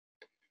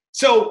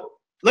So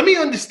let me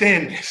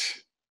understand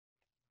this.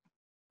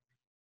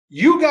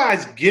 You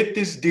guys get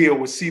this deal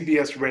with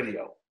CBS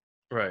Radio.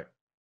 Right.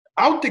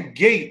 Out the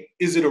gate,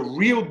 is it a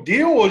real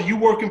deal or are you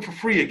working for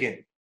free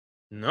again?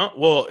 No.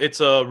 Well,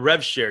 it's a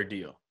rev share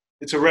deal.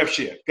 It's a rev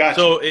share. Gotcha.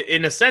 So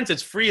in a sense,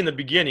 it's free in the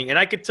beginning. And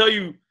I could tell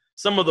you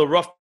some of the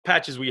rough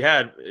patches we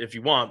had if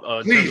you want.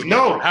 Please,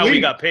 how we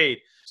got paid.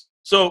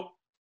 So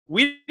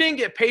we didn't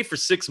get paid for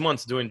 6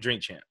 months doing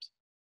Drink Champs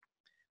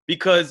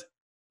because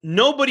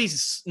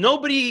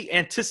nobody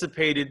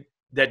anticipated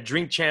that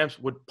Drink Champs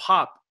would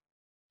pop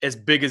as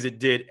big as it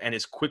did and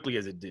as quickly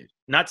as it did.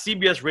 Not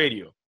CBS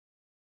Radio,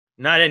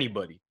 not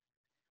anybody.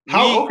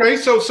 Okay,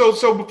 so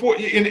before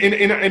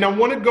and I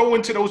want to go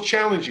into those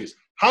challenges.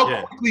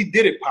 How quickly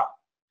did it pop?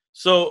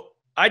 So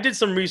I did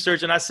some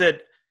research and I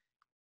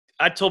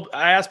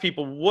asked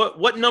people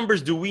what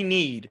numbers do we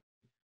need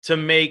to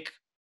make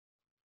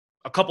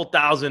a couple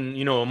thousand,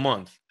 a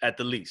month at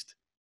the least.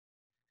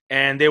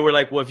 And they were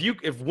like, well,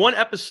 if one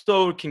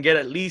episode can get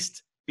at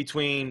least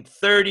between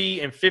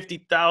 30 and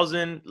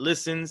 50,000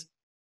 listens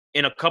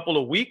in a couple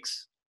of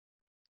weeks,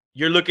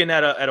 you're looking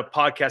at a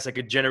podcast that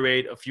could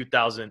generate a few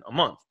thousand a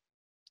month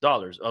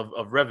dollars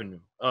of revenue,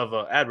 of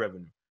ad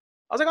revenue.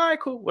 I was like, all right,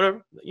 cool,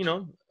 whatever.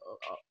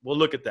 We'll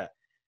look at that.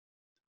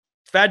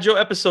 Fat Joe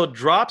episode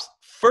drops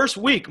first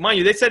week, mind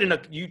you. They said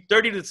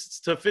 30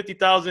 to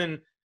 50,000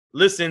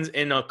 listens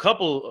in a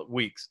couple of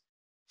weeks.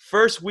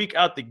 First week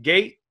out the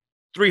gate,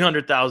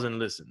 300,000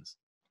 listens.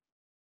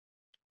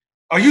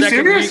 Are you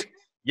serious?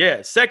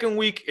 Yeah. Second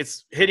week,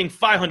 it's hitting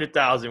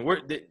 500,000.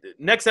 The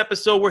next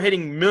episode, we're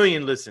hitting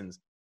million listens.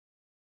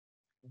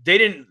 They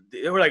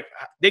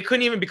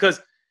couldn't even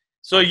because.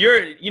 So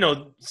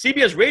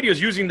CBS Radio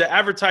is using the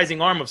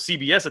advertising arm of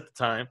CBS at the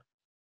time.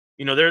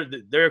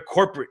 They're a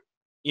corporate,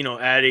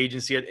 ad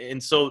agency.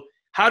 And so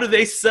how do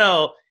they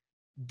sell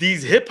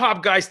these hip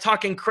hop guys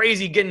talking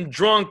crazy, getting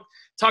drunk,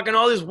 talking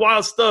all this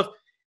wild stuff?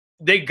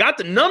 They got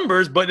the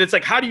numbers, but it's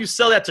like, how do you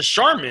sell that to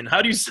Charmin?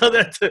 How do you sell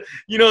that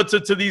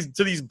to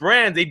these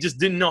brands? They just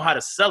didn't know how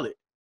to sell it,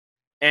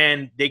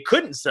 and they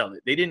couldn't sell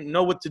it. They didn't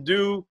know what to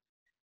do.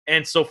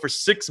 And so for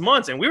 6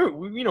 months, and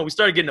we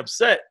started getting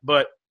upset,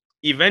 but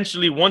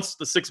eventually once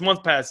the 6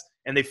 months passed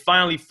and they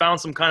finally found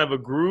some kind of a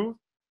groove,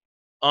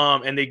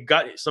 and they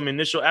got some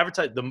initial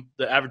advertising,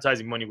 the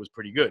advertising money was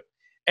pretty good.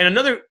 And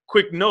another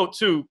quick note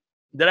too,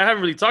 that I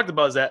haven't really talked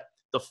about is that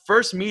the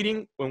first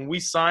meeting when we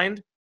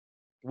signed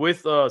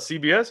with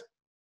CBS,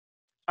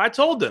 I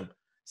told them,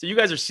 so you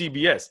guys are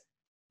CBS.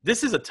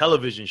 This is a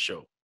television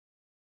show.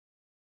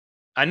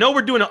 I know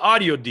we're doing an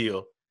audio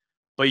deal,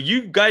 but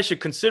you guys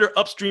should consider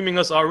upstreaming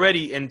us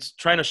already and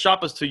trying to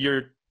shop us to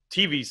your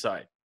TV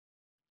side.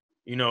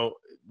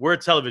 We're a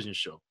television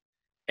show.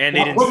 And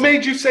they didn't. What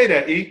made you say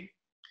that, E?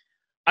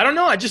 I don't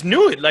know. I just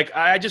knew it. Like,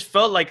 I just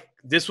felt like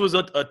this was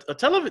a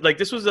television, like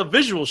this was a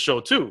visual show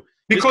too.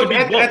 Because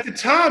at the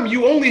time,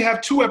 you only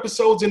have 2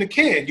 episodes in the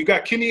can. You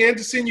got Kenny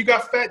Anderson, you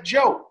got Fat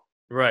Joe.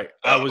 Right.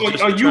 I was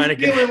just are you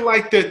feeling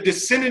like the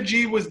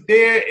synergy was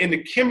there and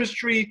the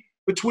chemistry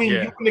between you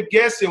and the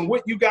guests and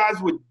what you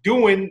guys were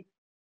doing,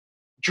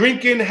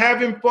 drinking,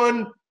 having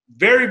fun,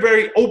 very,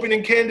 very open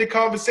and candid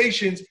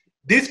conversations?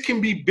 This can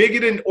be bigger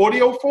than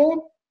audio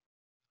form?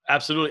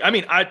 Absolutely. I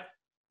mean,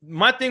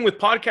 my thing with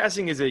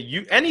podcasting is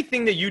that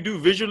anything that you do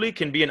visually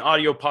can be an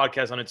audio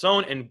podcast on its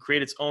own and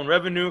create its own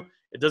revenue.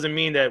 It doesn't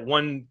mean that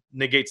one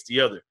negates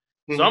the other.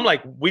 Mm-hmm. So I'm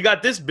like, we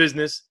got this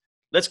business.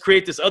 Let's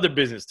create this other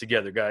business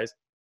together, guys.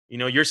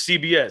 You're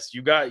CBS.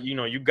 You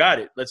got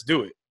it. Let's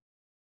do it.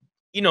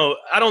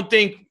 I don't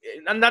think,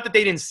 not that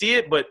they didn't see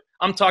it, but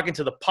I'm talking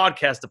to the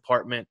podcast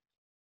department.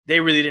 They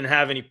really didn't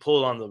have any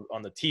pull on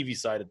the TV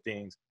side of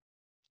things.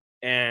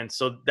 And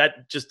so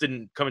that just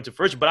didn't come into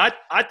fruition. But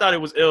I thought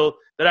it was ill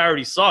that I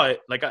already saw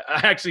it. Like, I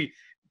actually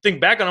think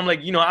back on it, I'm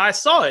like, I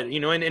saw it,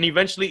 and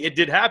eventually it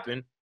did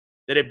happen,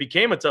 that it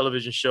became a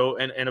television show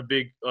and a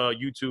big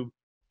YouTube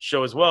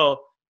show as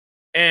well.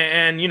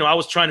 And I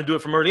was trying to do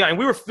it from early on. And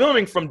we were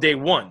filming from day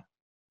one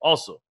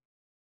also.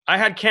 I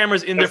had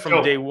cameras in there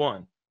from day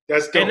one.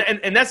 That's dope.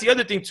 And that's the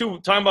other thing, too,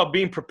 talking about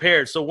being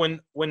prepared. So when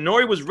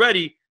N.O.R.E was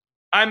ready,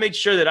 I made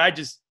sure that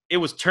it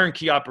was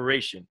turnkey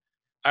operation.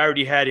 I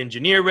already had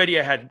engineer ready.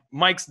 I had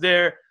mics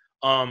there.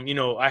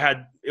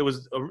 It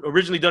was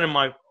originally done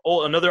in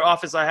another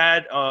office I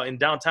had in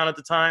downtown at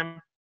the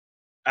time.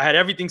 I had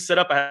everything set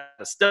up. I had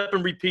a step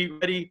and repeat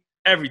ready,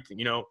 everything,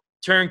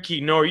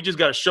 turnkey N.O.R.E. You just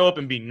got to show up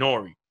and be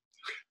N.O.R.E.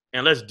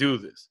 and let's do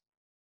this.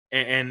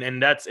 And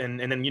then,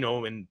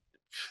 and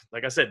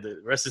like I said,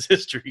 the rest is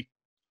history.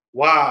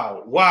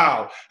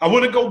 Wow. I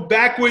want to go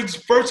backwards.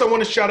 First, I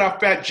want to shout out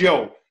Fat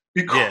Joe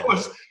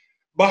because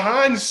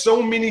behind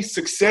so many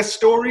success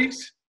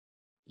stories,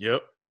 the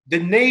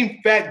name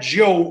Fat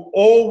Joe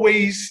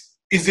always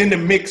is in the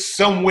mix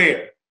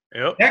somewhere.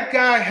 Yep. That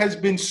guy has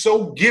been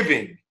so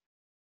giving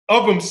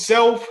of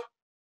himself,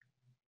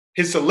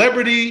 his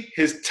celebrity,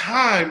 his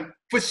time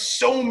for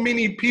so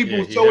many people.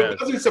 It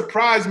doesn't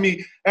surprise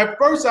me. At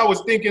first, I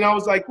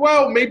was like,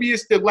 well, maybe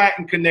it's the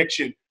Latin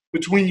connection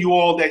between you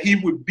all that he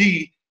would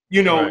be,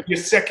 your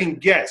second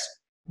guest.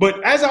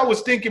 But as I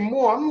was thinking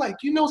more, I'm like,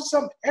 you know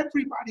something?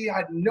 Everybody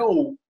I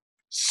know,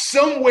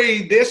 some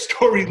way their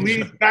story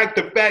leads back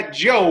to Fat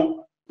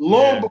Joe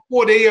long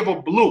before they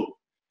ever blew.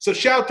 So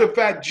shout out to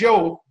Fat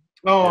Joe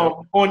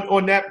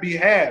on that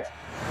behalf.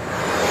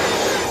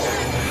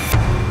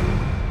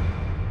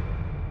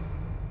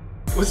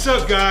 What's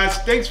up, guys?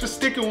 Thanks for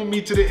sticking with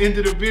me to the end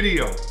of the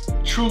video.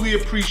 Truly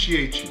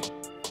appreciate you.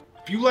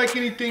 If you like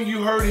anything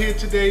you heard here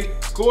today,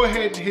 go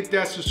ahead and hit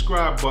that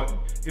subscribe button.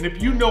 And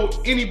if you know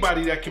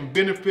anybody that can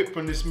benefit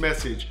from this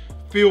message,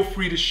 feel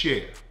free to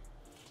share.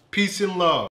 Peace and love.